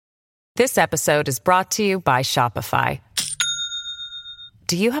This episode is brought to you by Shopify.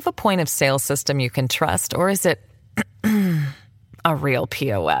 Do you have a point of sale system you can trust, or is it a real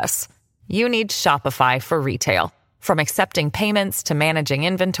POS? You need Shopify for retail. From accepting payments to managing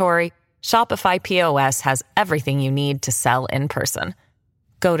inventory, Shopify POS has everything you need to sell in person.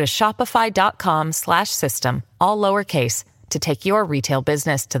 Go to shopify.com/system, all lowercase, to take your retail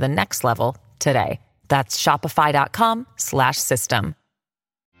business to the next level today. That's shopify.com/system.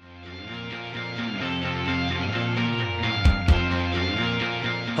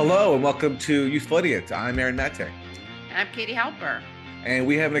 Hello and welcome to Useful Idiots. I'm Aaron Mate. And I'm Katie Halper. And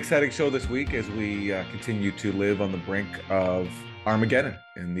we have an exciting show this week as we continue to live on the brink of Armageddon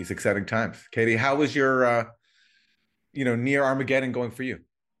in these exciting times. Katie, how was your, near Armageddon going for you?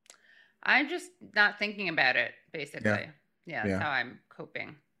 I'm just not thinking about it, basically. Yeah, that's how I'm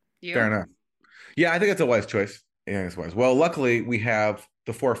coping. You? Fair enough. Yeah, I think it's a wise choice. Yeah, it's wise. Well, luckily, we have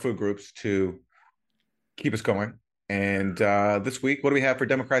the 4 food groups to keep us going. And this week, what do we have for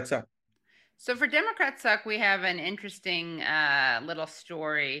Democrats Suck? So for Democrats Suck, we have an interesting little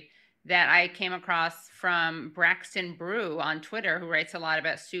story that I came across from Braxton Brew on Twitter, who writes a lot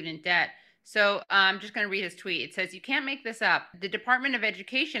about student debt. So I'm just going to read his tweet. It says, "You can't make this up. The Department of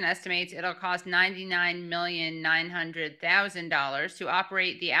Education estimates it'll cost $99,900,000 to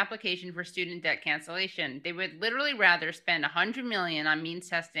operate the application for student debt cancellation. They would literally rather spend $100 million on means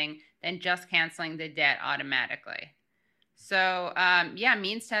testing than just canceling the debt automatically." So,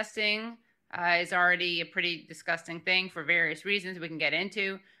 means testing is already a pretty disgusting thing for various reasons we can get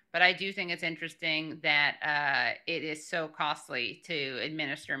into. But I do think it's interesting that it is so costly to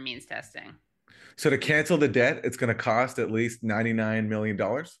administer means testing. So to cancel the debt, it's going to cost at least $99 million?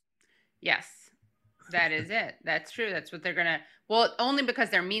 Yes, that is it. That's true. That's what they're going to... Well, only because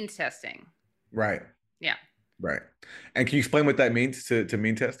they're means testing. Right. Yeah. Right. And can you explain what that means to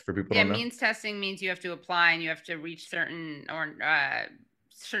mean test for people who don't know? Means testing means you have to apply and you have to reach certain or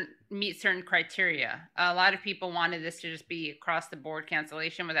meet certain criteria. A lot of people wanted this to just be across the board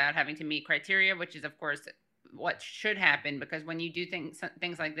cancellation without having to meet criteria, which is, of course, what should happen, because when you do things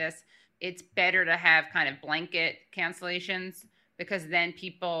like this, it's better to have kind of blanket cancellations, because then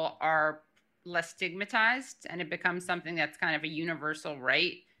people are less stigmatized and it becomes something that's kind of a universal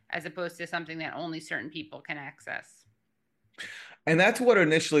right, as opposed to something that only certain people can access. And that's what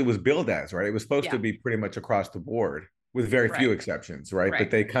initially was billed as, right? It was supposed to be pretty much across the board with very few exceptions, right?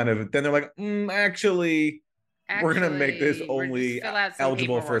 But they kind of, then they're like, actually, we're going to make this only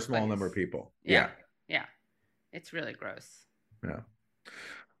eligible for a small number of people. Yeah. It's really gross. Yeah.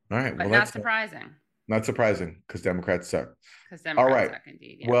 All right. But not surprising. Not surprising, because Democrats suck. Because Democrats suck,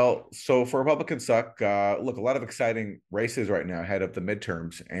 indeed. Yeah. Well, so for Republicans suck, look, a lot of exciting races right now ahead of the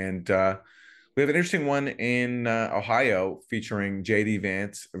midterms. And we have an interesting one in Ohio featuring J.D.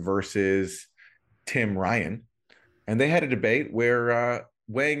 Vance versus Tim Ryan. And they had a debate where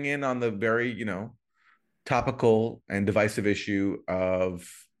weighing in on the very, topical and divisive issue of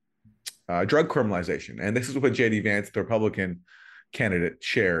drug criminalization. And this is what J.D. Vance, the Republican candidate,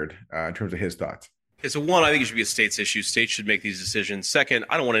 shared in terms of his thoughts. Okay, so one, I think it should be a state's issue. States should make these decisions. Second,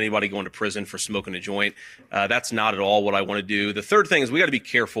 I don't want anybody going to prison for smoking a joint. That's not at all what I want to do. The third thing is we got to be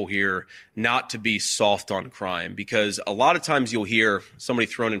careful here not to be soft on crime, because a lot of times you'll hear somebody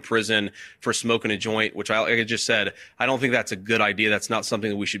thrown in prison for smoking a joint, which like I just said, I don't think that's a good idea. That's not something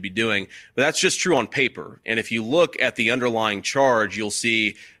that we should be doing. But that's just true on paper. And if you look at the underlying charge, you'll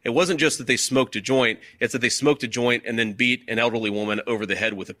see it wasn't just that they smoked a joint. It's that they smoked a joint and then beat an elderly woman over the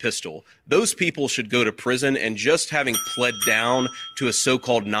head with a pistol. Those people should go to prison, and just having pled down to a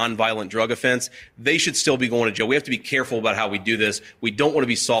so-called nonviolent drug offense, they should still be going to jail. We have to be careful about how we do this. We don't want to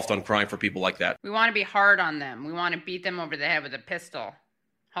be soft on crime for people like that. We want to be hard on them. We want to beat them over the head with a pistol.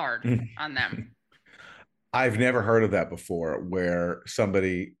 Hard on them. I've never heard of that before, where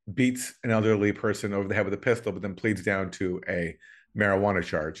somebody beats an elderly person over the head with a pistol, but then pleads down to a marijuana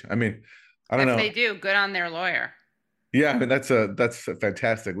charge. I mean, I don't know. If they do, good on their lawyer. Yeah, I mean, that's a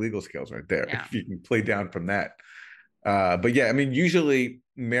fantastic legal skills right there. Yeah. If you can play down from that. But yeah, I mean, usually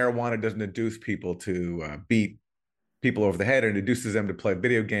marijuana doesn't induce people to beat people over the head. It induces them to play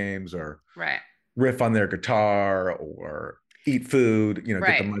video games or riff on their guitar or eat food, get the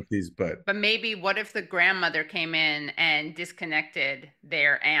munchies. But maybe what if the grandmother came in and disconnected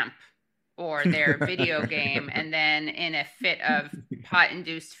their amp or their video game, and then in a fit of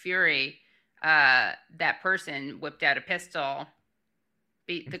pot-induced fury, that person whipped out a pistol,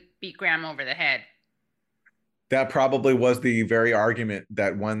 beat grandma over the head. That probably was the very argument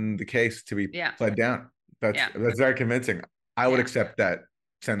that won the case to be pled down. That's very convincing. I would accept that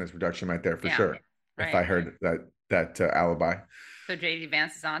sentence reduction right there for sure if I heard that alibi. So JD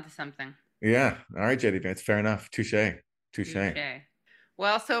Vance is onto something. Yeah. All right, JD Vance. Fair enough. Touche.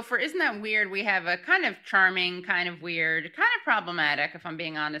 Well, so for Isn't That Weird, we have a kind of charming, kind of weird, kind of problematic, if I'm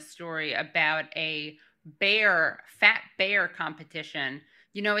being honest, story about a fat bear competition.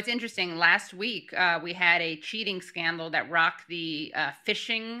 You know, it's interesting. Last week, we had a cheating scandal that rocked the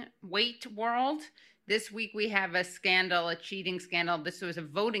fishing weight world. This week, we have a cheating scandal. This was a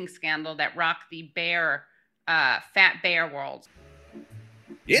voting scandal that rocked the fat bear world.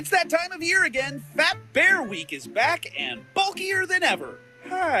 It's that time of year again. Fat Bear Week is back and bulkier than ever.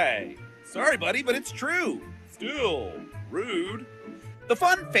 Hi. Sorry, buddy, but it's true. Still rude. The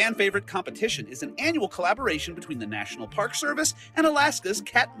fun fan-favorite competition is an annual collaboration between the National Park Service and Alaska's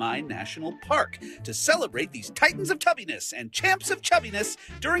Katmai National Park to celebrate these titans of tubbiness and champs of chubbiness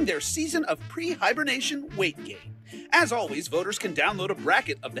during their season of pre-hibernation weight gain. As always, voters can download a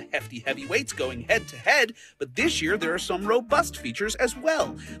bracket of the hefty heavyweights going head-to-head, but this year there are some robust features as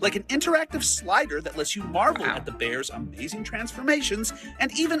well, like an interactive slider that lets you marvel at the bear's amazing transformations,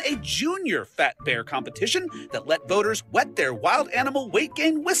 and even a junior fat bear competition that let voters wet their wild animal weight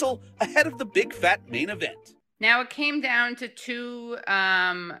gain whistle ahead of the big fat main event. Now it came down to two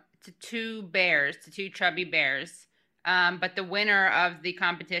chubby bears, but the winner of the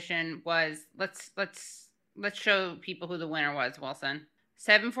competition was Let's show people who the winner was, Wilson.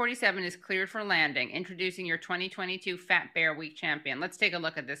 747 is cleared for landing, introducing your 2022 Fat Bear Week champion. Let's take a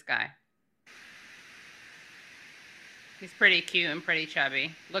look at this guy. He's pretty cute and pretty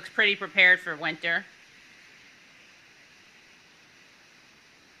chubby. Looks pretty prepared for winter.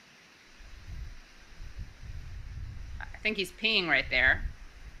 I think he's peeing right there.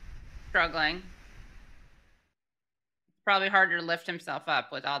 Struggling. Probably harder to lift himself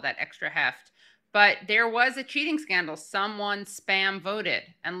up with all that extra heft. But there was a cheating scandal. Someone spam voted.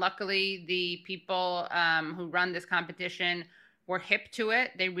 And luckily, the people who run this competition were hip to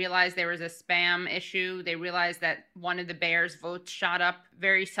it. They realized there was a spam issue. They realized that one of the bears' votes shot up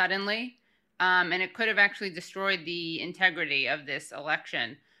very suddenly. And it could have actually destroyed the integrity of this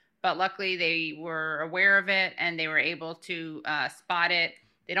election. But luckily, they were aware of it and they were able to spot it.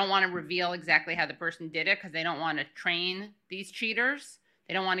 They don't want to reveal exactly how the person did it because they don't want to train these cheaters.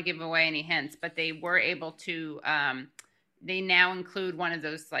 They don't want to give away any hints, but they were able to, they now include one of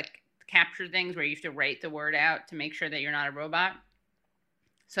those like capture things where you have to write the word out to make sure that you're not a robot.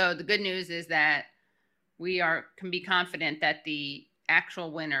 So the good news is that we can be confident that the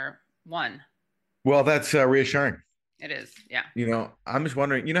actual winner won. Well, that's reassuring. It is. Yeah. You know, I'm just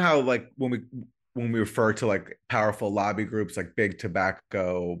wondering, you know how like when we refer to like powerful lobby groups like big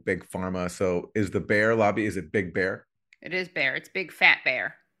tobacco, big pharma. So is the bear lobby, is it Big Bear? It is bear. It's big fat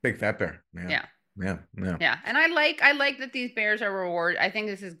bear. Big fat bear. Yeah. Yeah. And I like that these bears are rewarded. I think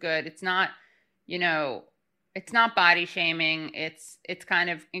this is good. It's not, it's not body shaming. It's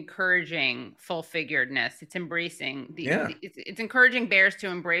kind of encouraging full figuredness. It's embracing it's encouraging bears to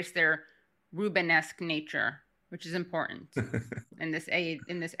embrace their Rubenesque nature, which is important in this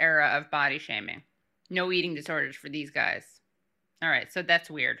era of body shaming. No eating disorders for these guys. All right. So that's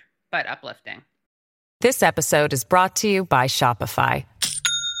weird, but uplifting. This episode is brought to you by Shopify.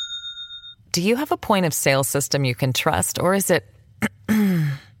 Do you have a point of sale system you can trust, or is it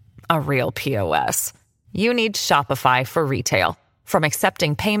a real POS? You need Shopify for retail. From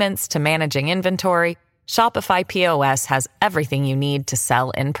accepting payments to managing inventory, Shopify POS has everything you need to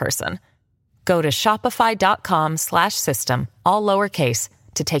sell in person. Go to shopify.com/system, all lowercase,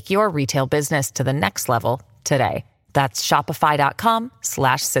 to take your retail business to the next level today. That's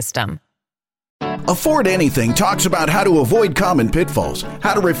shopify.com/system. Afford Anything talks about how to avoid common pitfalls,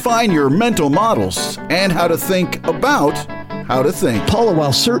 how to refine your mental models, and how to think about how to think. Paula,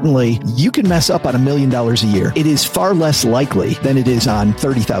 while certainly you can mess up on $1 million a year, it is far less likely than it is on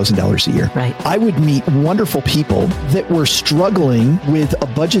 $30,000 a year. Right. I would meet wonderful people that were struggling with a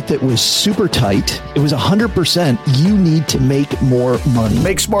budget that was super tight. It was 100% you need to make more money.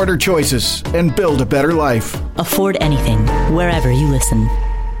 Make smarter choices and build a better life. Afford Anything, wherever you listen.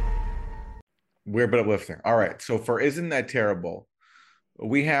 Weird but uplifting. All right. So for Isn't That Terrible,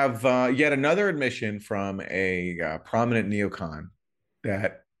 we have yet another admission from a prominent neocon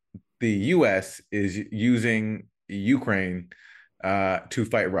that the U.S. is using Ukraine to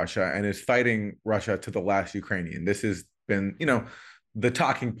fight Russia and is fighting Russia to the last Ukrainian. This has been, the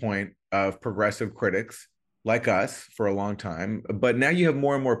talking point of progressive critics like us for a long time. But now you have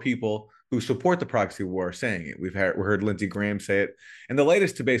more and more people who support the proxy war saying it. We heard Lindsey Graham say it. And the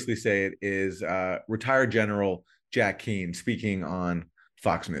latest to basically say it is retired General Jack Keane speaking on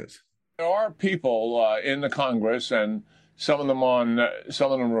Fox News. There are people in the Congress and some of them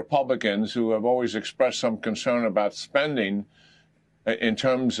Republicans who have always expressed some concern about spending in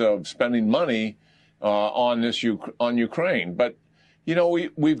terms of spending money on Ukraine. But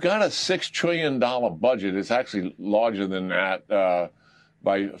we've got a $6 trillion budget. It's actually larger than that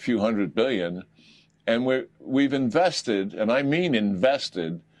by a few hundred billion, and we've invested, and I mean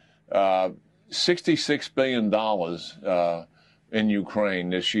invested, $66 billion in Ukraine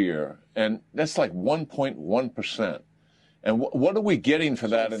this year, and that's like 1.1%. And what are we getting for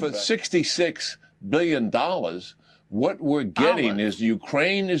that? For $66 billion, what we're getting is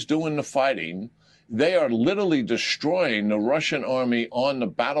Ukraine is doing the fighting. They are literally destroying the Russian army on the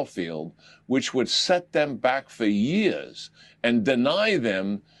battlefield, which would set them back for years and deny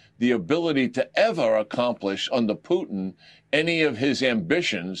them the ability to ever accomplish under Putin any of his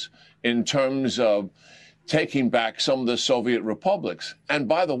ambitions in terms of taking back some of the Soviet republics. And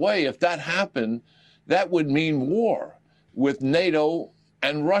by the way, if that happened, that would mean war with NATO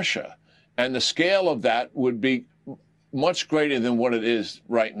and Russia. And the scale of that would be much greater than what it is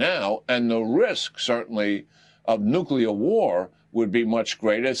right now. And the risk, certainly, of nuclear war would be much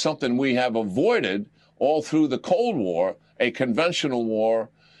greater. It's something we have avoided all through the Cold War, a conventional war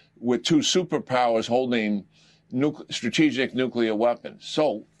with two superpowers holding strategic nuclear weapons.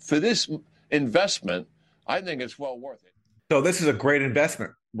 So for this investment, I think it's well worth it. So this is a great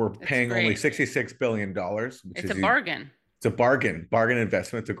investment. We're paying only $66 billion. It's a bargain. It's a bargain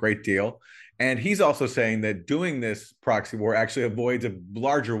investment. It's a great deal. And he's also saying that doing this proxy war actually avoids a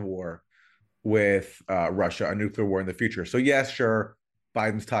larger war with Russia, a nuclear war in the future. So yes, sure,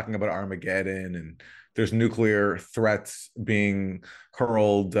 Biden's talking about Armageddon and there's nuclear threats being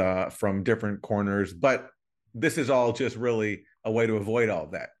hurled from different corners. But this is all just really a way to avoid all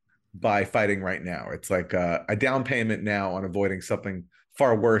of that by fighting right now. It's like a down payment now on avoiding something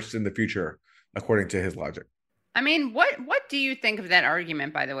far worse in the future, according to his logic. I mean, what do you think of that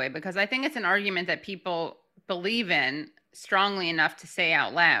argument, by the way? Because I think it's an argument that people believe in strongly enough to say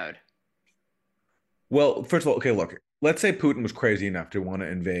out loud. Well, first of all, okay, look, let's say Putin was crazy enough to want to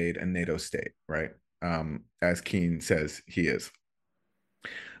invade a NATO state, right? As Keene says he is.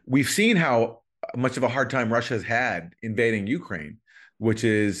 We've seen how much of a hard time Russia has had invading Ukraine, which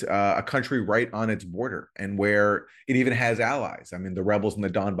is a country right on its border and where it even has allies. I mean, the rebels in the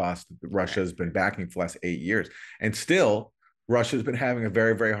Donbass, Russia has been backing for the last 8 years. And still, Russia's been having a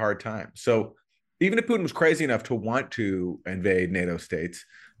very, very hard time. So even if Putin was crazy enough to want to invade NATO states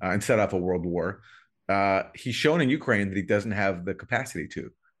and set off a world war, he's shown in Ukraine that he doesn't have the capacity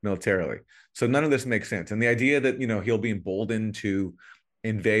to militarily. So none of this makes sense. And the idea that, he'll be emboldened to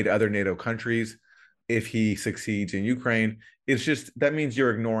invade other NATO countries if he succeeds in Ukraine, it's just, that means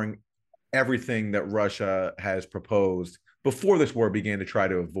you're ignoring everything that Russia has proposed before this war began to try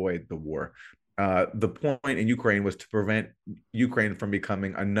to avoid the war. The point in Ukraine was to prevent Ukraine from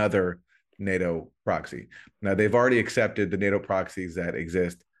becoming another NATO proxy. Now, they've already accepted the NATO proxies that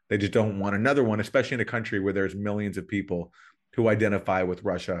exist. They just don't want another one, especially in a country where there's millions of people who identify with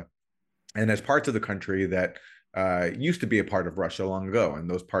Russia. And there's parts of the country that used to be a part of Russia long ago. And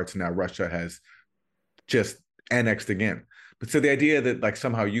those parts now Russia has just annexed again. But so the idea that like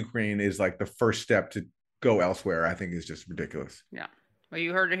somehow Ukraine is like the first step to go elsewhere, I think is just ridiculous. Yeah. Well,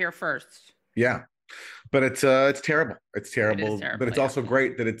 you heard it here first. Yeah. But it's terrible. It's terrible. Terrible, but it's also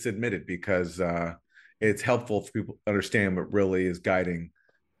great that it's admitted because it's helpful for people to understand what really is guiding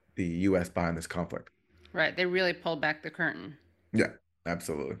the U.S. behind this conflict. Right. They really pulled back the curtain. Yeah,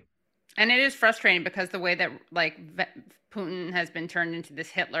 absolutely. And it is frustrating because the way that Putin has been turned into this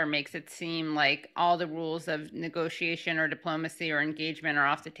Hitler makes it seem like all the rules of negotiation or diplomacy or engagement are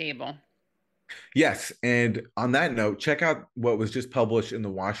off the table. Yes. And on that note, check out what was just published in the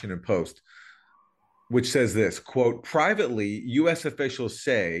Washington Post, which says this, quote, privately, U.S. officials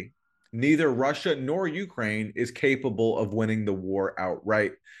say neither Russia nor Ukraine is capable of winning the war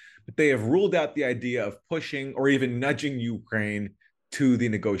outright, but they have ruled out the idea of pushing or even nudging Ukraine to the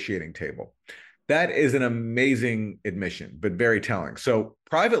negotiating table. That is an amazing admission, but very telling. So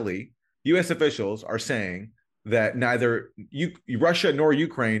privately, U.S. officials are saying that neither Russia nor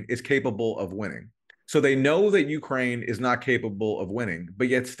Ukraine is capable of winning. So they know that Ukraine is not capable of winning, but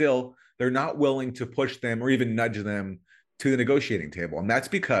yet still they're not willing to push them or even nudge them to the negotiating table. And that's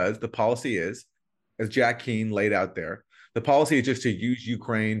because the policy is, as Jack Keane laid out there, the policy is just to use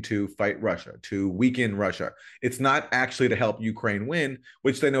Ukraine to fight Russia, to weaken Russia. It's not actually to help Ukraine win,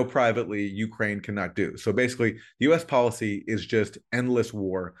 which they know privately Ukraine cannot do. So basically, the U.S. policy is just endless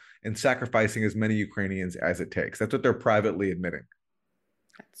war and sacrificing as many Ukrainians as it takes. That's what they're privately admitting.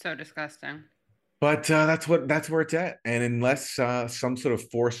 That's so disgusting. But that's where it's at. And unless some sort of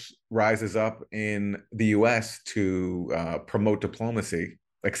force rises up in the U.S. to promote diplomacy,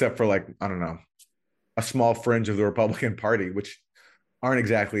 except for a small fringe of the Republican Party, which aren't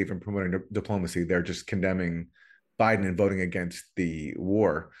exactly even promoting diplomacy. They're just condemning Biden and voting against the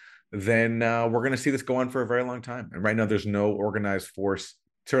war. Then we're going to see this go on for a very long time. And right now, there's no organized force,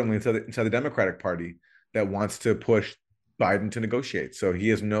 certainly inside the Democratic Party, that wants to push Biden to negotiate. So he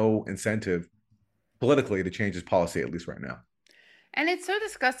has no incentive politically to change his policy, at least right now. And it's so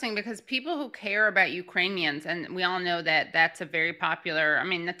disgusting because people who care about Ukrainians, and we all know that that's a very popular, I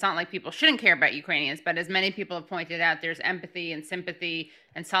mean, it's not like people shouldn't care about Ukrainians, but as many people have pointed out, there's empathy and sympathy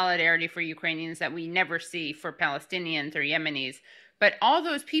and solidarity for Ukrainians that we never see for Palestinians or Yemenis. But all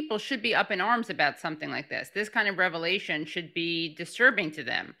those people should be up in arms about something like this. This kind of revelation should be disturbing to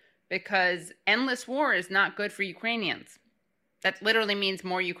them because endless war is not good for Ukrainians. That literally means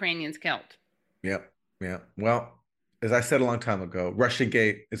more Ukrainians killed. Yeah. Well, as I said a long time ago,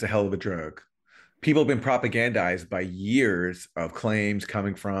 Russiagate is a hell of a drug. People have been propagandized by years of claims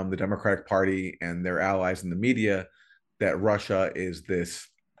coming from the Democratic Party and their allies in the media that Russia is this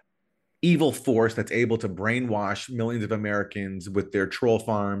evil force that's able to brainwash millions of Americans with their troll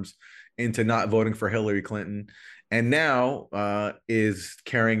farms into not voting for Hillary Clinton, and now is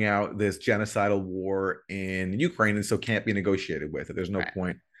carrying out this genocidal war in Ukraine, and so can't be negotiated with. There's no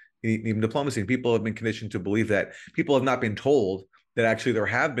point even diplomacy. And people have been conditioned to believe that. People have not been told that actually there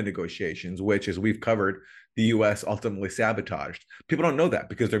have been negotiations, which, as we've covered, the U.S. ultimately sabotaged. People don't know that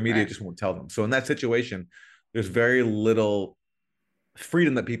because their media just won't tell them. So in that situation, there's very little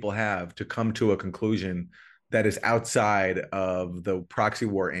freedom that people have to come to a conclusion that is outside of the proxy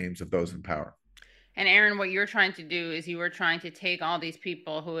war aims of those in power. And Aaron, what you're trying to do is you are trying to take all these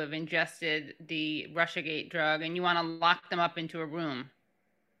people who have ingested the Russiagate drug and you want to lock them up into a room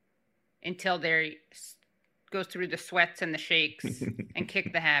until they go through the sweats and the shakes and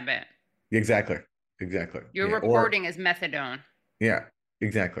kick the habit. Exactly. Your reporting is methadone. Yeah,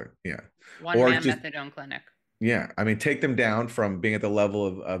 exactly. Yeah. One-man methadone clinic. Yeah. I mean, take them down from being at the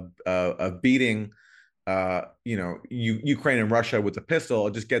level of beating, Ukraine and Russia with a pistol,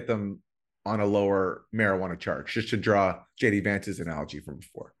 just get them on a lower marijuana charge, just to draw J.D. Vance's analogy from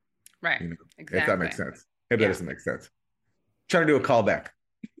before. Right. Exactly. If that makes sense. If that doesn't make sense. Trying to do a callback.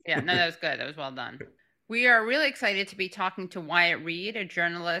 Yeah, no, that was good. That was well done. We are really excited to be talking to Wyatt Reed, a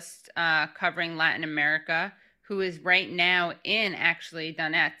journalist covering Latin America, who is right now in actually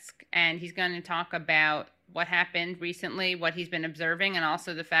Donetsk. And he's going to talk about what happened recently, what he's been observing, and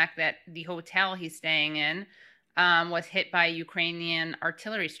also the fact that the hotel he's staying in was hit by a Ukrainian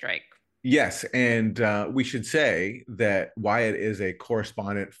artillery strike. Yes, and we should say that Wyatt is a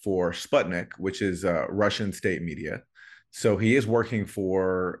correspondent for Sputnik, which is Russian state media. So he is working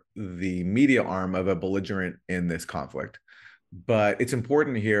for the media arm of a belligerent in this conflict. But it's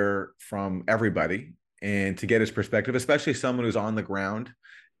important to hear from everybody and to get his perspective, especially someone who's on the ground,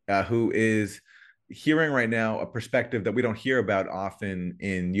 who is hearing right now a perspective that we don't hear about often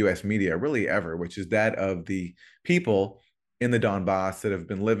in U.S. media, really ever, which is that of the people in the Donbass that have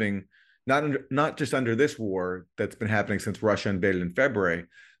been living not just under this war that's been happening since Russia invaded in February,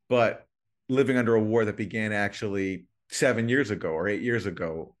 but living under a war that began actually 7 years ago or 8 years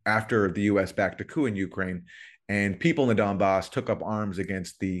ago after the U.S. backed a coup in Ukraine, and people in the Donbass took up arms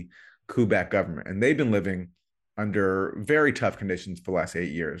against the coup-backed government. And they've been living under very tough conditions for the last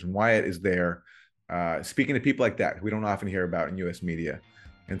 8 years. And Wyatt is there speaking to people like that who we don't often hear about in U.S. media.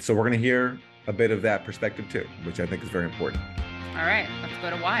 And so we're going to hear a bit of that perspective too, which I think is very important. All right, let's go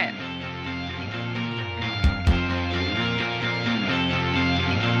to Wyatt.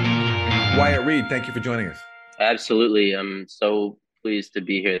 Wyatt Reed, thank you for joining us. Absolutely. I'm so pleased to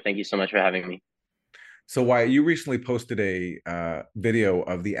be here. Thank you so much for having me. So Wyatt, you recently posted a video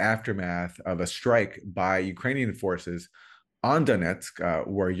of the aftermath of a strike by Ukrainian forces on Donetsk,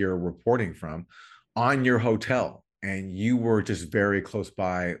 where you're reporting from, on your hotel. And you were just very close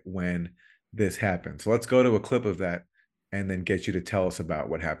by when this happened. So let's go to a clip of that and then get you to tell us about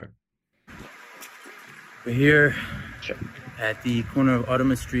what happened. We're here at the corner of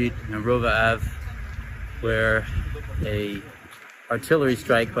Ottoman Street and Rova Ave, where a artillery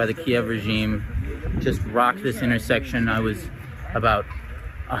strike by the Kiev regime just rocked this intersection. I was about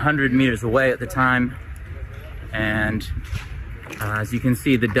 100 meters away at the time, and as you can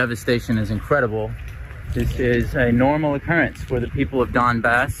see, the devastation is incredible. This is a normal occurrence for the people of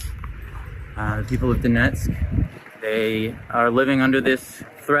Donbass, the people of Donetsk. They are living under this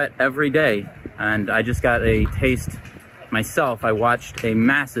threat every day, and I just got a taste myself. I watched a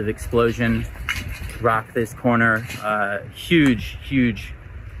massive explosion rock this corner, huge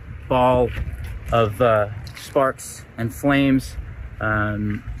ball of sparks and flames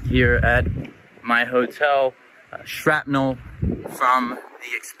here at my hotel. Shrapnel from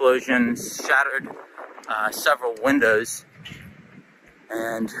the explosion shattered several windows.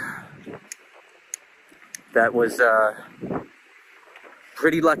 And that was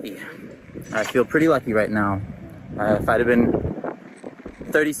pretty lucky. I feel pretty lucky right now. If I'd have been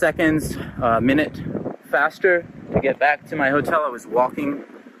 30 seconds, a minute faster to get back to my hotel, I was walking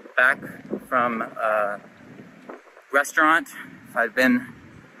back from a restaurant. If I'd been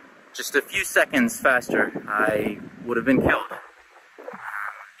just a few seconds faster, I would have been killed.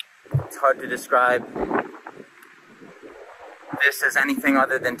 It's hard to describe this as anything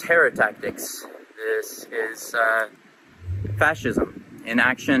other than terror tactics. This is fascism in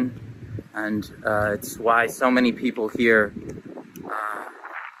action, and it's why so many people here are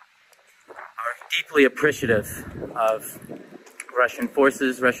deeply appreciative of Russian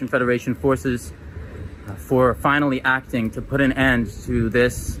forces, Russian Federation forces, for finally acting to put an end to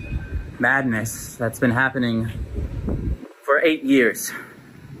this madness that's been happening for 8 years.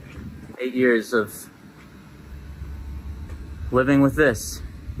 8 years of living with this.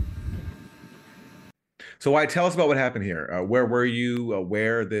 So, why? Tell us about what happened here. Where were you?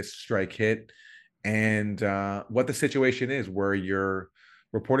 Where this strike hit, and what the situation is where you're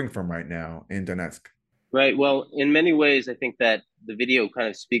reporting from right now in Donetsk. Right. Well, in many ways, I think that the video kind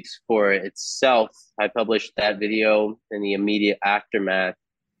of speaks for itself. I published that video in the immediate aftermath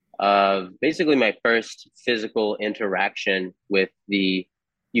of basically my first physical interaction with the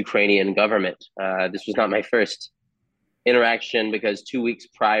Ukrainian government. This was not my first interaction because 2 weeks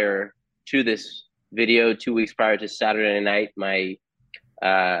prior to this video, 2 weeks prior to Saturday night, my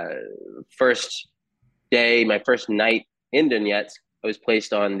first night in Donetsk, I was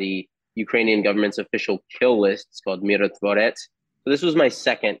placed on the Ukrainian government's official kill list. It's called Mirotvorets. So this was my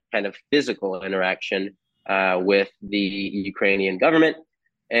second kind of physical interaction with the Ukrainian government.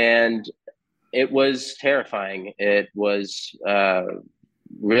 And it was terrifying. It was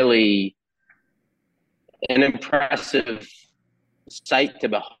really an impressive sight to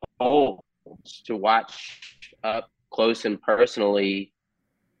behold, to watch up close and personally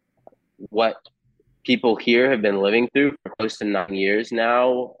what people here have been living through for close to 9 years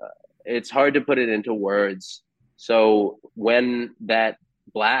now. It's hard to put it into words. So when that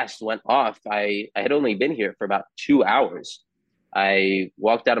blast went off, I had only been here for about 2 hours. I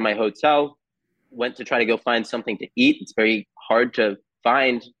walked out of my hotel, went to try to go find something to eat. It's very hard to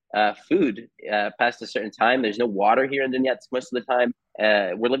find food past a certain time. There's no water here in Donetsk most of the time.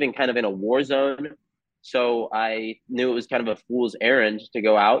 We're living kind of in a war zone. So I knew it was kind of a fool's errand to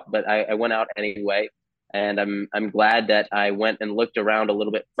go out, but I went out anyway. And I'm glad that I went and looked around a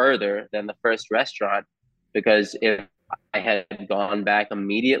little bit further than the first restaurant, because if I had gone back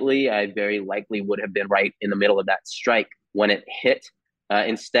immediately, I very likely would have been right in the middle of that strike when it hit.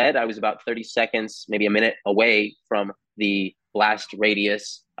 Instead, I was about 30 seconds, maybe a minute away from the blast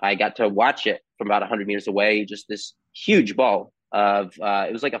radius. I got to watch it from about 100 meters away, just this huge ball of,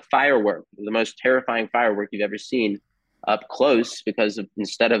 it was like a firework, the most terrifying firework you've ever seen up close, because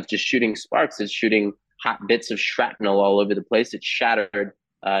instead of just shooting sparks, it's shooting hot bits of shrapnel all over the place. It shattered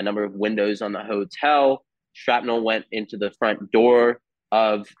a number of windows on the hotel. Shrapnel went into the front door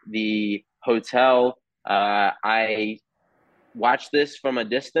of the hotel. I watched this from a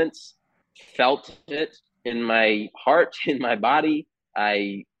distance, felt it in my heart, in my body.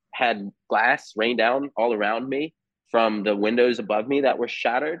 I had glass rain down all around me from the windows above me that were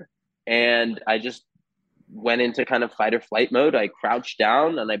shattered. And I just went into kind of fight or flight mode. I crouched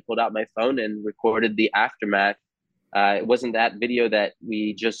down and I pulled out my phone and recorded the aftermath. It wasn't that video that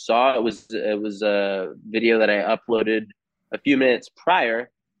we just saw. It was a video that I uploaded a few minutes prior.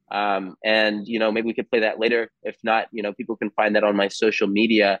 And, you know, maybe we could play that later. If not, you know, people can find that on my social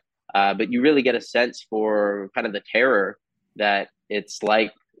media. But you really get a sense for kind of the terror that it's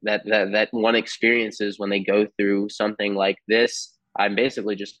like that one experiences when they go through something like this. I'm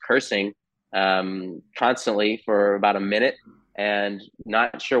basically just cursing constantly for about a minute and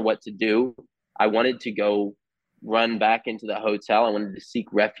not sure what to do. I wanted to go run back into the hotel. I wanted to seek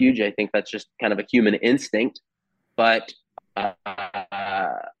refuge. I think that's just kind of a human instinct, but I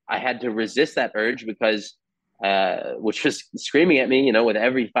had to resist that urge because which was screaming at me, you know, with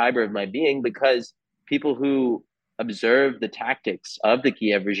every fiber of my being, because people who observe the tactics of the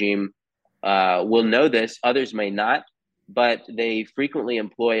Kiev regime will know this. Others may not, but they frequently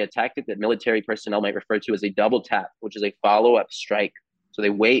employ a tactic that military personnel might refer to as a double tap, which is a follow-up strike. So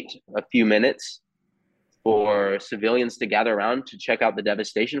they wait a few minutes for civilians to gather around to check out the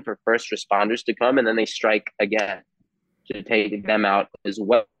devastation, for first responders to come, and then they strike again to take them out as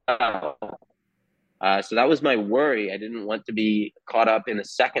well. So that was my worry. I didn't want to be caught up in a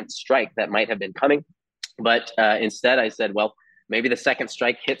second strike that might have been coming. But instead I said, well, maybe the second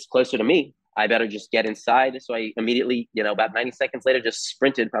strike hits closer to me I better just get inside. So I immediately, about 90 seconds later, just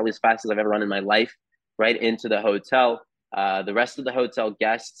sprinted probably as fast as I've ever run in my life right into the hotel. The rest of the hotel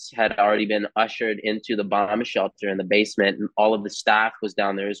guests had already been ushered into the bomb shelter in the basement, and all of the staff was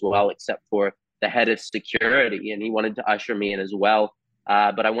down there as well, except for the head of security, and he wanted to usher me in as well.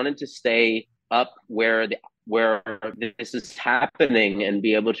 But I wanted to stay up where this is happening and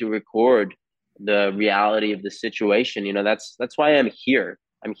be able to record the reality of the situation. That's why I'm here.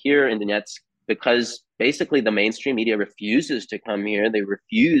 I'm here in Donetsk because basically the mainstream media refuses to come here. They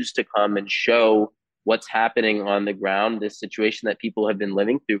refuse to come and show what's happening on the ground, this situation that people have been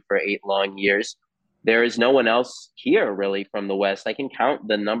living through for 8 long years. There is no one else here really from the West. I can count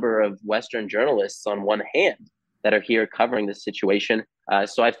the number of Western journalists on one hand that are here covering this situation.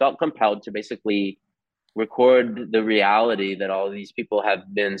 So I felt compelled to basically record the reality that all of these people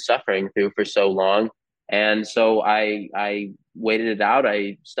have been suffering through for so long. And so I waited it out.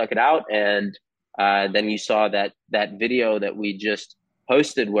 I stuck it out. And then you saw that video that we just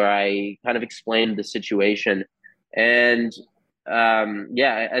posted where I kind of explained the situation. And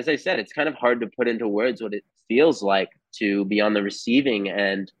as I said, it's kind of hard to put into words what it feels like to be on the receiving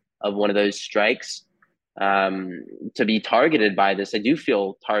end of one of those strikes, to be targeted by this. I do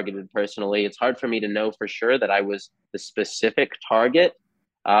feel targeted personally. It's hard for me to know for sure that I was the specific target,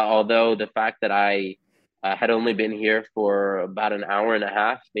 although the fact that I had only been here for about an hour and a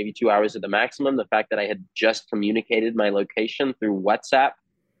half, maybe 2 hours at the maximum, the fact that I had just communicated my location through WhatsApp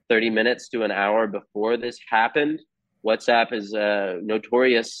 30 minutes to an hour before this happened. WhatsApp is a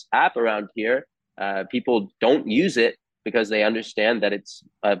notorious app around here. People don't use it because they understand that it's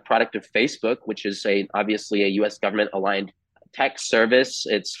a product of Facebook, which is obviously a US government-aligned tech service.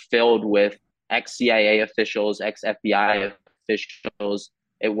 It's filled with ex-CIA officials, ex-FBI officials.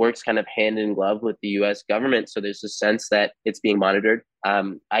 It works kind of hand in glove with the US government. So there's a sense that it's being monitored.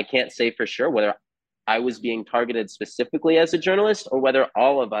 I can't say for sure whether I was being targeted specifically as a journalist or whether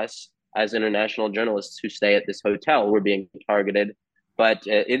all of us as international journalists who stay at this hotel were being targeted. But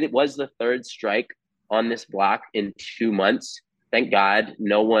it was the third strike on this block in 2 months. Thank God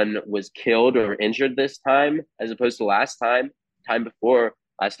no one was killed or injured this time, as opposed to last time before.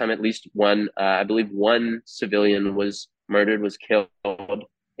 Last time, at least I believe one civilian was murdered, was killed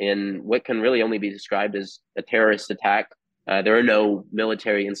in what can really only be described as a terrorist attack. There are no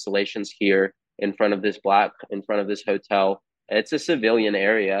military installations here in front of this block, in front of this hotel. It's a civilian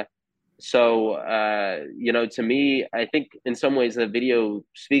area. So, to me, I think in some ways the video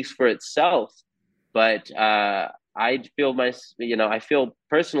speaks for itself, but I feel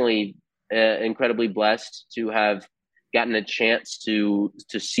personally incredibly blessed to have gotten a chance to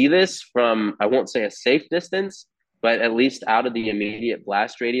see this from, I won't say a safe distance, but at least out of the immediate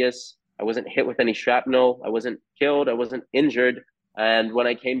blast radius. I wasn't hit with any shrapnel. I wasn't killed. I wasn't injured. And when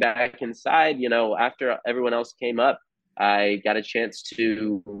I came back inside, after everyone else came up, I got a chance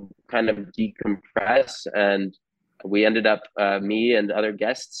to kind of decompress, and we ended up, me and other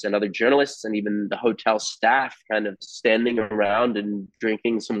guests and other journalists and even the hotel staff, kind of standing around and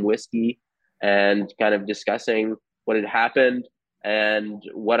drinking some whiskey and kind of discussing what had happened. And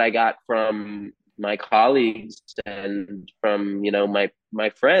what I got from my colleagues and from, my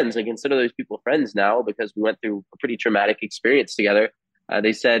friends, I consider those people friends now because we went through a pretty traumatic experience together.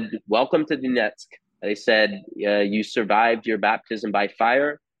 They said, "Welcome to Donetsk." They said, "You survived your baptism by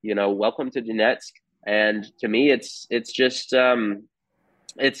fire. Welcome to Donetsk." And to me, it's just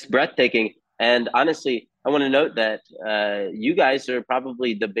it's breathtaking. And honestly, I want to note that you guys are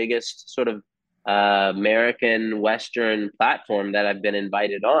probably the biggest sort of American Western platform that I've been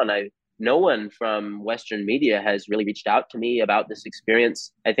invited on. No one from Western media has really reached out to me about this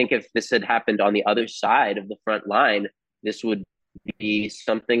experience. I think if this had happened on the other side of the front line, this would be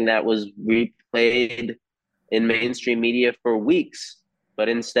something that was replayed in mainstream media for weeks. But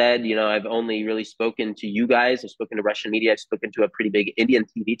instead, I've only really spoken to you guys. I've spoken to Russian media. I've spoken to a pretty big Indian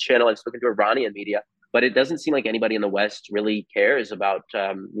TV channel. I've spoken to Iranian media. But it doesn't seem like anybody in the West really cares about,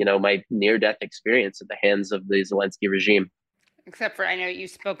 my near-death experience at the hands of the Zelensky regime. Except for, I know you've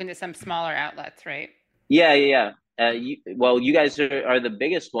spoken to some smaller outlets, right? Yeah. You guys are the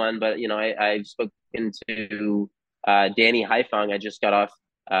biggest one, but, I've spoken to Danny Haifang. I just got off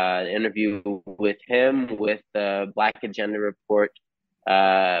an interview with him with the Black Agenda Report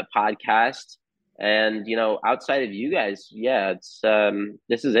podcast. And, outside of you guys, it's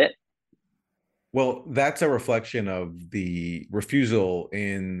this is it. Well, that's a reflection of the refusal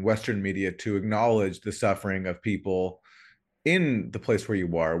in Western media to acknowledge the suffering of people in the place where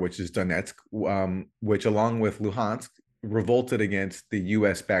you are, which is Donetsk, which along with Luhansk revolted against the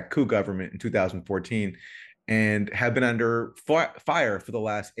US-backed coup government in 2014 and have been under fire for the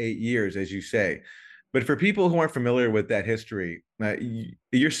last 8 years, as you say. But for people who aren't familiar with that history,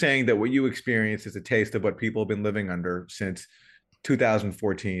 you're saying that what you experienced is a taste of what people have been living under since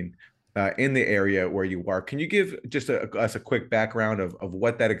 2014 in the area where you are. Can you give just us a quick background of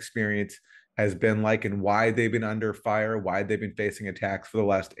what that experience has been like and why they've been under fire, why they've been facing attacks for the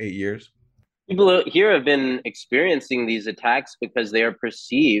last 8 years? People here have been experiencing these attacks because they are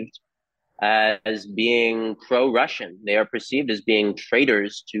perceived as being pro-Russian. They are perceived as being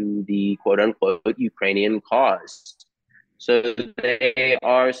traitors to the quote-unquote Ukrainian cause. So they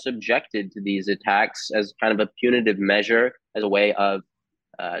are subjected to these attacks as kind of a punitive measure, as a way of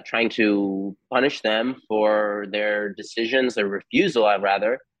trying to punish them for their decisions, their refusal,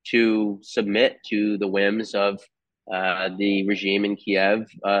 rather, to submit to the whims of the regime in Kiev,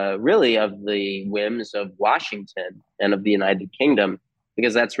 really of the whims of Washington and of the United Kingdom,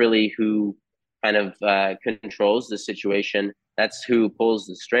 because that's really who kind of controls the situation. That's who pulls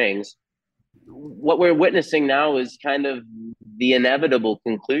the strings. What we're witnessing now is kind of the inevitable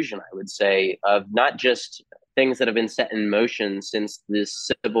conclusion, I would say, of not just things that have been set in motion since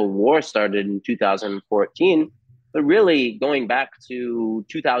this civil war started in 2014, but really going back to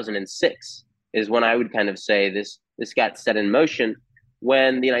 2006 is when I would kind of say this got set in motion,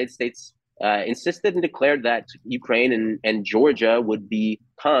 when the United States insisted and declared that Ukraine and Georgia would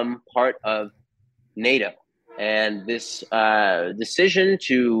become part of NATO. And this decision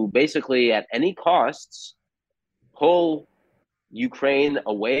to basically, at any costs, pull Ukraine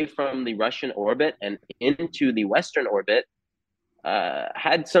away from the Russian orbit and into the Western orbit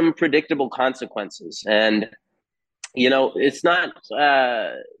had some predictable consequences. And, it's not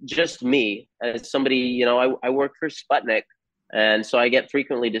just me. As somebody, I work for Sputnik, and so I get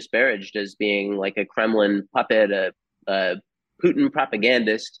frequently disparaged as being like a Kremlin puppet, a Putin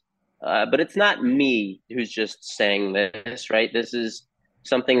propagandist. But it's not me who's just saying this, right? This is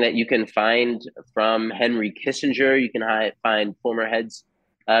something that you can find from Henry Kissinger. You can find former heads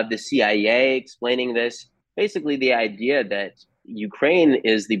of the CIA explaining this. Basically, the idea that Ukraine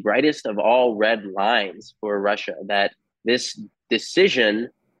is the brightest of all red lines for Russia, that this decision,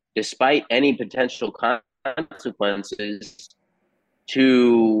 despite any potential consequences,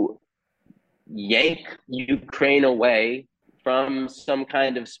 to yank Ukraine away from some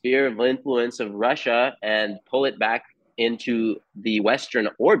kind of sphere of influence of Russia and pull it back into the Western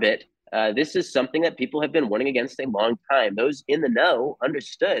orbit, this is something that people have been warning against a long time. Those in the know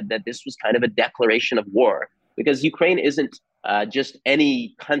understood that this was kind of a declaration of war, because Ukraine isn't just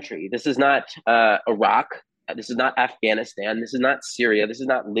any country. This is not Iraq. This is not Afghanistan. This is not Syria. This is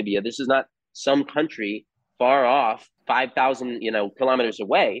not Libya. This is not some country far off, 5,000 kilometers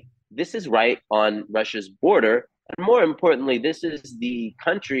away. This is right on Russia's border. And more importantly, this is the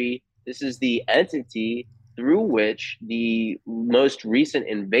country, this is the entity through which the most recent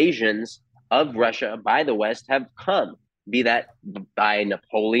invasions of Russia by the West have come, be that by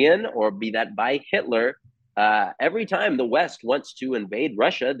Napoleon or be that by Hitler. Every time the West wants to invade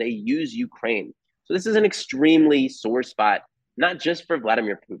Russia, they use Ukraine. So this is an extremely sore spot, not just for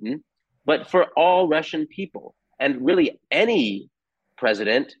Vladimir Putin, but for all Russian people. And really any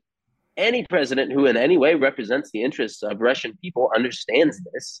president who in any way represents the interests of Russian people understands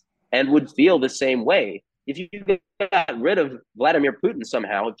this and would feel the same way. If you got rid of Vladimir Putin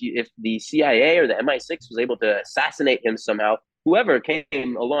somehow, if the CIA or the MI6 was able to assassinate him somehow, whoever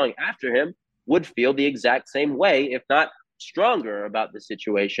came along after him would feel the exact same way, if not stronger, about the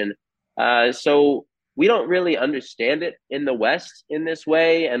situation. So we don't really understand it in the West in this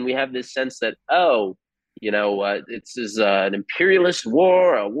way. And we have this sense that, this is an imperialist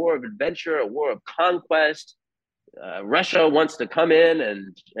war, a war of adventure, a war of conquest. Russia wants to come in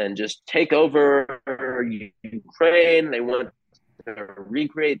and just take over Ukraine. They want to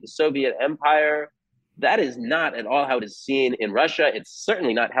recreate the Soviet Empire. That is not at all how it is seen in Russia. It's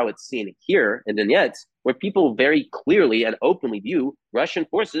certainly not how it's seen here in Donetsk, where people very clearly and openly view Russian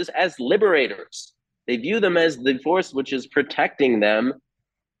forces as liberators. They view them as the force which is protecting them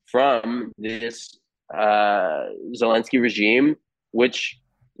from this Zelensky regime, which,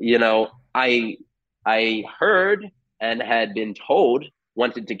 I heard and had been told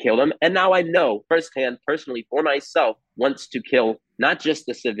wanted to kill them. And now I know firsthand, personally, for myself, wants to kill not just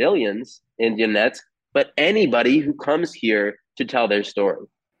the civilians in Donetsk, but anybody who comes here to tell their story.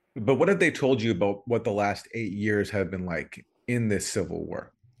 But what have they told you about what the last 8 years have been like in this civil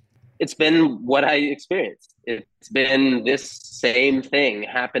war? It's been what I experienced. It's been this same thing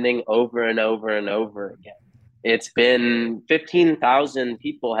happening over and over and over again. It's been 15,000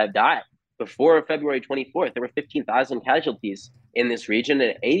 people have died before February 24th, there were 15,000 casualties in this region,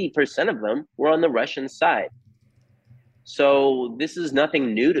 and 80% of them were on the Russian side. So this is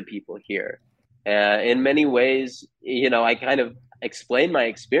nothing new to people here. In many ways, I kind of explain my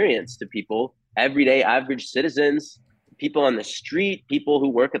experience to people, everyday average citizens, people on the street, people who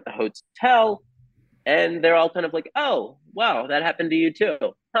work at the hotel, and they're all kind of like, oh, wow, that happened to you too.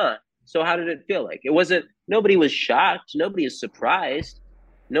 Huh. So how did it feel like? Nobody was shocked. Nobody is surprised.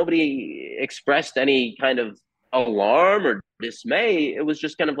 Nobody expressed any kind of alarm or dismay. It was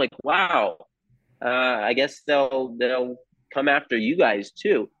just kind of like, wow, I guess they'll come after you guys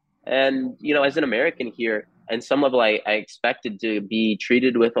too. And, as an American here, and some level, I expected to be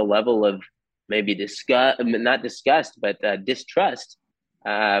treated with a level of maybe not disgust, but distrust.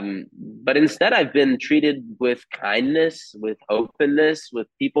 But instead, I've been treated with kindness, with openness, with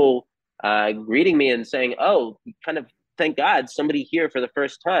people greeting me and saying, oh, kind of, thank God, somebody here for the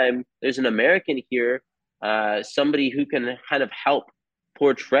first time. There's an American here, somebody who can kind of help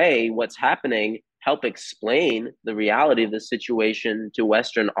portray what's happening, help explain the reality of the situation to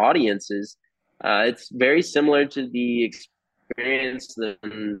Western audiences. It's very similar to the experience,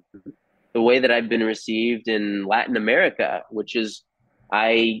 the way that I've been received in Latin America, which is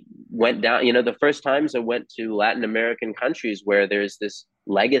I went down, the first times I went to Latin American countries where there's this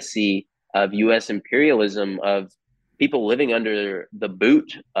legacy of U.S. imperialism, of people living under the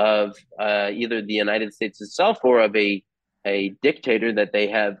boot of either the United States itself or of a dictator that they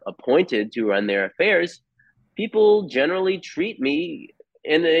have appointed to run their affairs. People generally treat me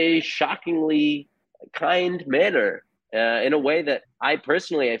in a shockingly kind manner, in a way that I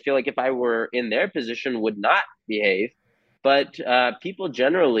feel like if I were in their position would not behave. But people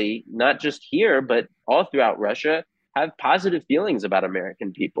generally, not just here, but all throughout Russia, have positive feelings about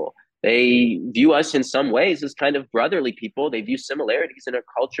American people. They view us in some ways as kind of brotherly people. They view similarities in our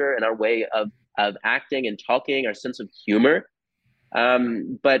culture and our way of acting and talking, our sense of humor.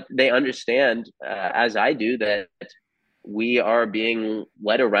 But they understand, as I do, that we are being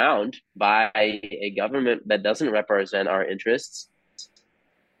led around by a government that doesn't represent our interests,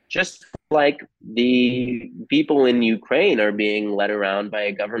 just like the people in Ukraine are being led around by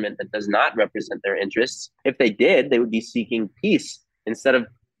a government that does not represent their interests. If they did, they would be seeking peace instead of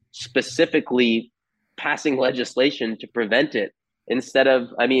specifically passing legislation to prevent it. And it's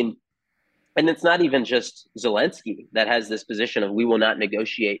not even just Zelensky that has this position of we will not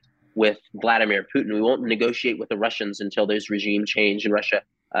negotiate with Vladimir Putin. We won't negotiate with the Russians until there's regime change in Russia.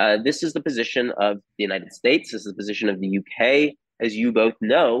 This is the position of the United States. This is the position of the UK. As you both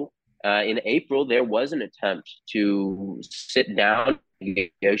know, in April, there was an attempt to sit down and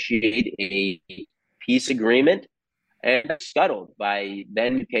negotiate a peace agreement, and scuttled by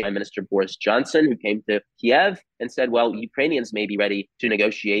then UK Prime Minister Boris Johnson, who came to Kiev and said, well, Ukrainians may be ready to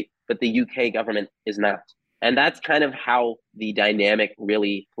negotiate, but the UK government is not. And that's kind of how the dynamic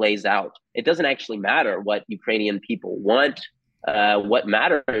really plays out. It doesn't actually matter what Ukrainian people want. What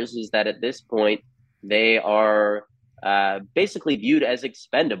matters is that at this point, they are basically viewed as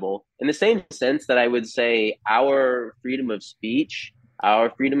expendable, in the same sense that I would say our freedom of speech,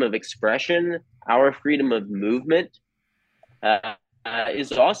 our freedom of expression, our freedom of movement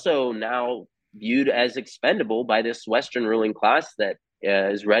is also now viewed as expendable by this Western ruling class that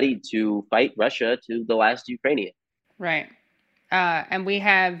is ready to fight Russia to the last Ukrainian. Right. And we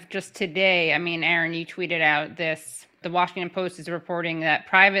have just today, Aaron, you tweeted out this. The Washington Post is reporting that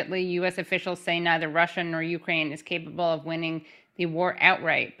privately, U.S. officials say neither Russia nor Ukraine is capable of winning the war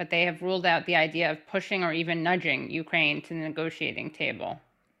outright, but they have ruled out the idea of pushing or even nudging Ukraine to the negotiating table.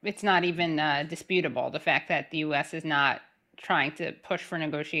 It's not even disputable, the fact that the U.S. is not trying to push for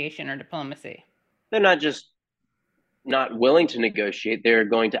negotiation or diplomacy. They're not just not willing to negotiate, they're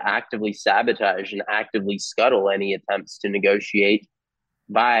going to actively sabotage and actively scuttle any attempts to negotiate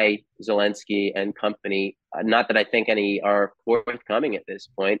by Zelensky and company. Not that I think any are forthcoming at this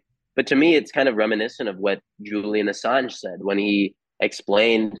point, but to me, it's kind of reminiscent of what Julian Assange said when he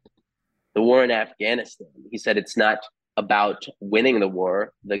explained the war in Afghanistan. He said it's not about winning the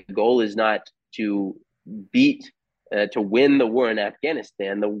war. The goal is not to win the war in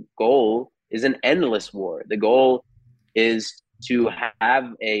Afghanistan. The goal is an endless war. The goal is to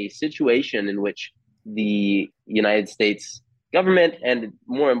have a situation in which the United States government and,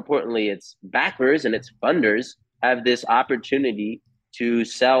 more importantly, its backers and its funders have this opportunity to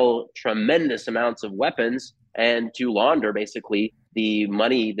sell tremendous amounts of weapons and to launder basically the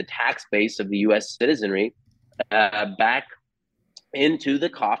money, the tax base of the U.S. citizenry back into the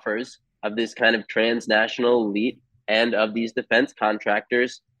coffers of this kind of transnational elite and of these defense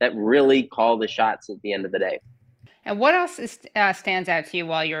contractors that really call the shots at the end of the day. And what else stands out to you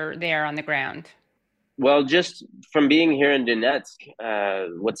while you're there on the ground? Well, just from being here in Donetsk,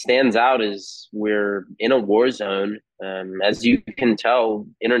 what stands out is we're in a war zone. As you can tell,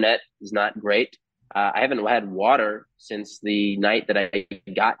 internet is not great. I haven't had water since the night that I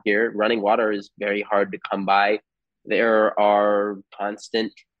got here. Running water is very hard to come by. There are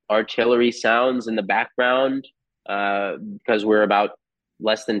constant artillery sounds in the background because we're about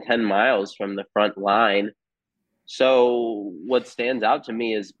less than 10 miles from the front line. So what stands out to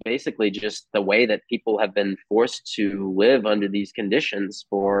me is basically just the way that people have been forced to live under these conditions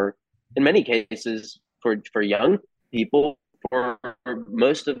for, in many cases, for young people, for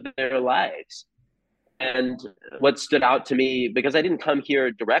most of their lives. And what stood out to me, because I didn't come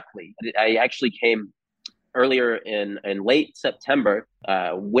here directly, I actually came earlier in late September,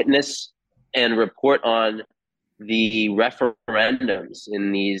 witness and report on the referendums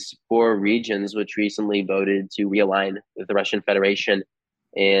in these 4 regions, which recently voted to realign with the Russian Federation,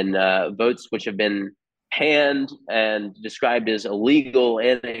 in votes which have been panned and described as illegal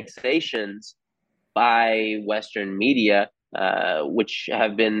annexations by Western media, which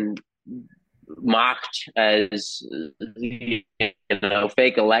have been mocked as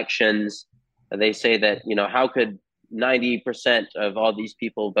fake elections. They say that, how could 90% of all these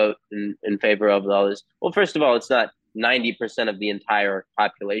people vote in favor of all this? Well, first of all, it's not 90% of the entire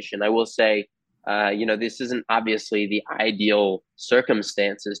population. I will say, this isn't obviously the ideal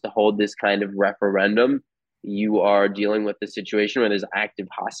circumstances to hold this kind of referendum. You are dealing with a situation where there's active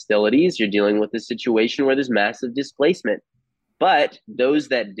hostilities. You're dealing with a situation where there's massive displacement. But those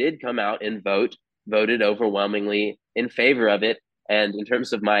that did come out and voted overwhelmingly in favor of it. And in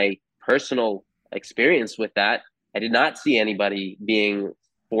terms of my personal experience with that, I did not see anybody being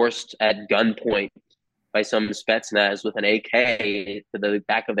forced at gunpoint by some Spetsnaz with an AK to the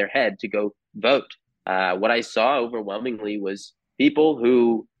back of their head to go vote. What I saw overwhelmingly was people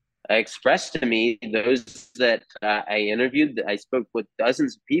who expressed to me, those that I interviewed, I spoke with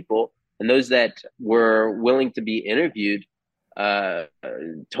dozens of people, and those that were willing to be interviewed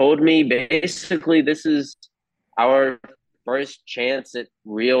told me basically this is our first chance at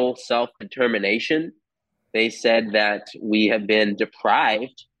real self-determination. They said that we have been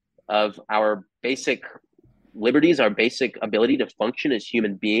deprived of our basic liberties, our basic ability to function as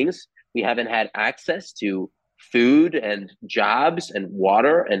human beings. We haven't had access to food and jobs and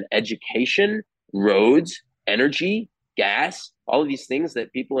water and education, roads, energy, gas, all of these things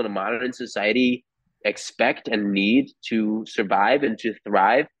that people in a modern society expect and need to survive and to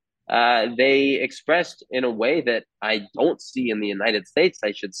thrive. They expressed in a way that I don't see in the United States,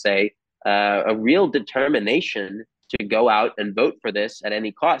 I should say, a real determination to go out and vote for this at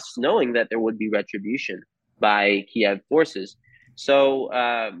any cost, knowing that there would be retribution by Kiev forces. So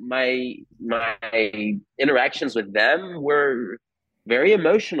my interactions with them were very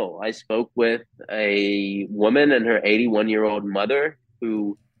emotional. I spoke with a woman and her 81-year-old mother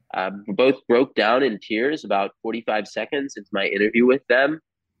who both broke down in tears about 45 seconds into my interview with them.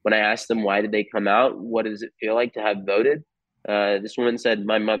 When I asked them, why did they come out? What does it feel like to have voted? This woman said,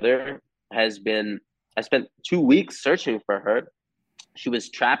 my mother I spent 2 weeks searching for her. She was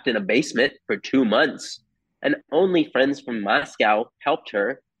trapped in a basement for 2 months, and only friends from Moscow helped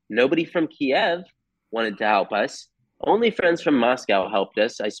her. Nobody from Kiev wanted to help us. Only friends from Moscow helped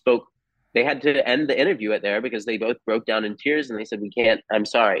us. They had to end the interview there because they both broke down in tears and they said, we can't, I'm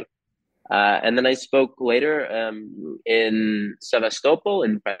sorry. And then I spoke later in Sevastopol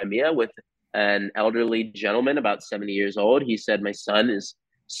in Crimea with an elderly gentleman about 70 years old. He said, my son is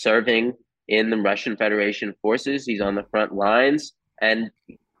serving in the Russian Federation forces. He's on the front lines. And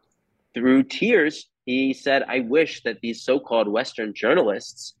through tears, he said, I wish that these so-called Western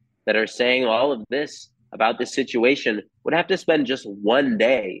journalists that are saying all of this about this situation would have to spend just one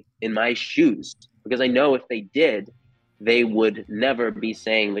day in my shoes, because I know if they did, they would never be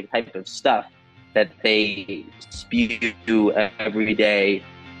saying the type of stuff that they spew every day.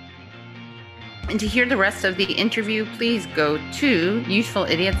 And to hear the rest of the interview, please go to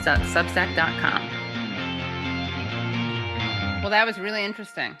usefulidiots.substack.com. Well, that was really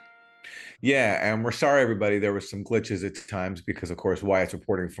interesting. Yeah, and we're sorry, everybody. There was some glitches at times because, of course, Wyatt's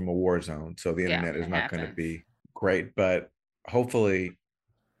reporting from a war zone, so the internet is not going to be great. But hopefully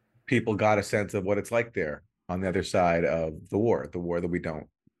people got a sense of what it's like there on the other side of the war that we don't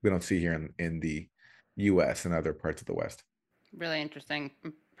see here in the U.S. and other parts of the West. Really interesting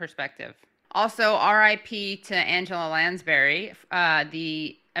perspective. Also, R.I.P. to Angela Lansbury,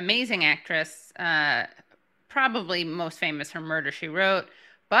 the amazing actress, probably most famous for Murder, She Wrote,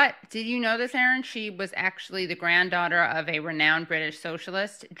 But did you know this, Aaron? She was actually the granddaughter of a renowned British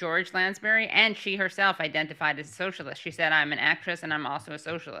socialist, George Lansbury, and she herself identified as a socialist. She said, I'm an actress and I'm also a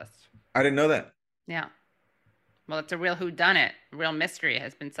socialist. I didn't know that. Yeah. Well, it's a real whodunit. A real mystery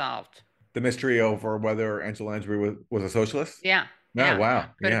has been solved. The mystery over whether Angela Lansbury was a socialist? Yeah. Oh, yeah. wow.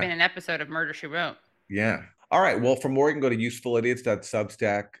 Could have been an episode of Murder, She Wrote. Yeah. All right. Well, for more, you can go to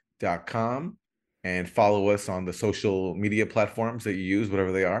usefulidiots.substack.com and follow us on the social media platforms that you use,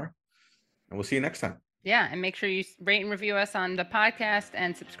 whatever they are. And we'll see you next time. Yeah. And make sure you rate and review us on the podcast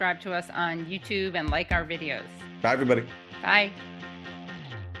and subscribe to us on YouTube and like our videos. Bye, everybody. Bye.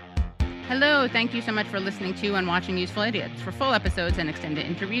 Hello, thank you so much for listening to and watching Useful Idiots. For full episodes and extended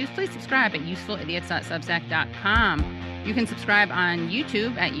interviews, please subscribe at usefulidiots.substack.com. You can subscribe on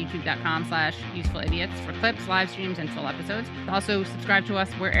YouTube at youtube.com/usefulidiots for clips, live streams, and full episodes. Also, subscribe to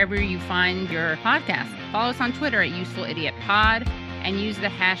us wherever you find your podcast. Follow us on Twitter at UsefulIdiotPod and use the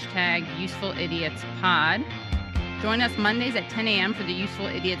hashtag UsefulIdiotsPod. Join us Mondays at 10 a.m. for the Useful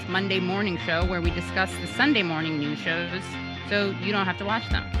Idiots Monday Morning Show, where we discuss the Sunday morning news shows so you don't have to watch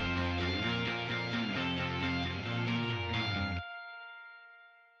them.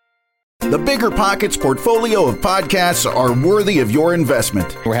 The Bigger Pockets portfolio of podcasts are worthy of your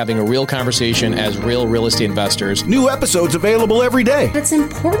investment. We're having a real conversation as real estate investors. New episodes available every day. It's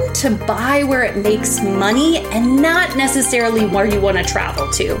important to buy where it makes money and not necessarily where you want to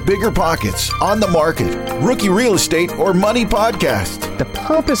travel to. Bigger Pockets, On the Market, Rookie Real Estate, or Money Podcast. The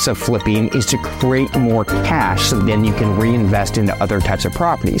purpose of flipping is to create more cash so then you can reinvest into other types of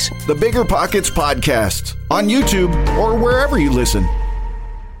properties. The Bigger Pockets Podcast on YouTube or wherever you listen.